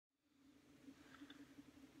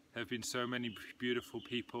There have been so many beautiful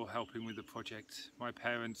people helping with the project. My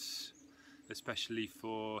parents, especially,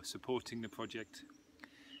 for supporting the project,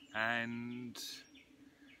 and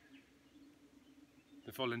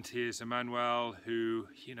the volunteers, Emmanuel, who,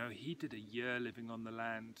 you know, he did a year living on the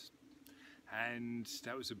land, and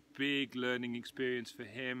that was a big learning experience for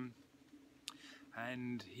him.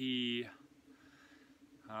 And he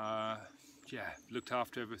looked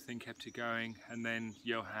after everything, kept it going. And then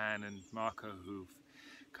Johan and Marco, who've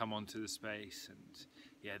come onto the space, and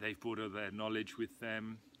yeah, they've brought all their knowledge with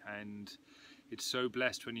them. And it's so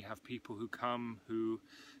blessed when you have people who come who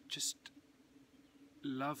just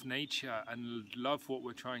love nature and love what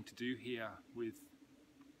we're trying to do here with,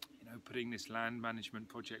 you know, putting this land management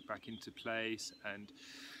project back into place and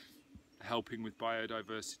helping with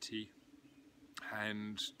biodiversity,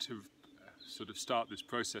 and to sort of start this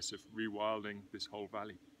process of rewilding this whole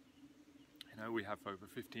valley. You know, we have over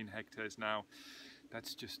 15 hectares now.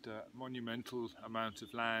 That's just a monumental amount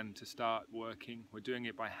of land to start working. We're doing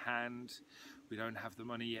it by hand. We don't have the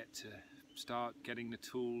money yet to start getting the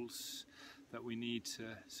tools that we need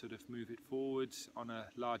to sort of move it forward on a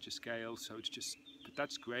larger scale. So it's just, but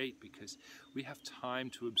that's great because we have time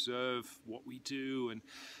to observe what we do and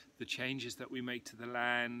the changes that we make to the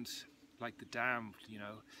land, like the dam. You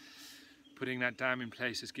know, putting that dam in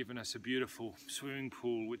place has given us a beautiful swimming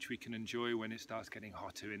pool which we can enjoy when it starts getting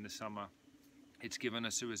hotter in the summer. It's given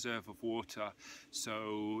us a reserve of water,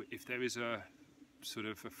 so if there is a sort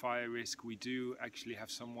of a fire risk, we do actually have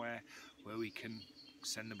somewhere where we can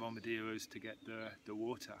send the bombarderos to get the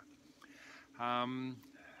water.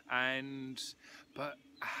 But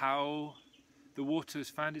how the water has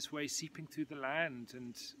found its way seeping through the land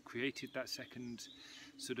and created that second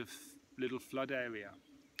sort of little flood area,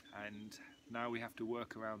 and now we have to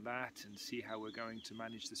work around that and see how we're going to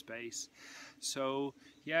manage the space. So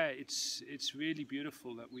yeah, it's really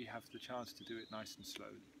beautiful that we have the chance to do it nice and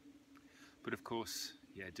slowly. But of course,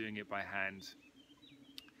 yeah, doing it by hand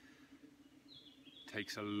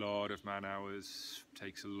takes a lot of man hours,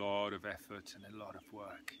 takes a lot of effort and a lot of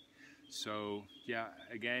work. So yeah,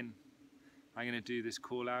 again, I'm going to do this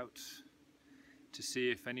call out to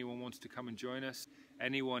see if anyone wants to come and join us.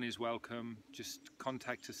 Anyone is welcome. Just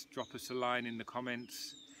contact us, drop us a line in the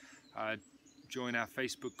comments, join our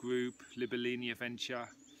Facebook group, Libelinha Venture,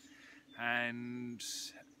 and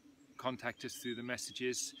contact us through the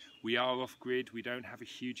messages. We are off grid, we don't have a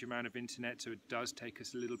huge amount of internet, so it does take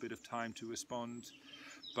us a little bit of time to respond.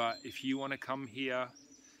 But if you want to come here,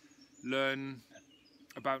 learn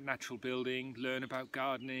about natural building, learn about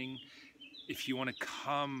gardening, if you want to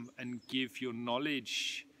come and give your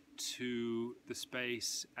knowledge to the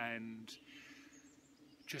space and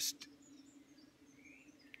just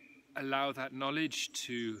allow that knowledge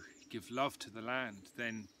to give love to the land,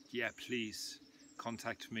 then yeah, please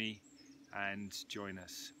contact me and join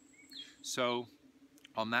us. So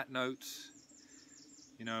on that note,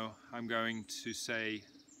 you know, I'm going to say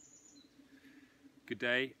good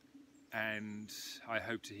day, and I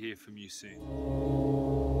hope to hear from you soon.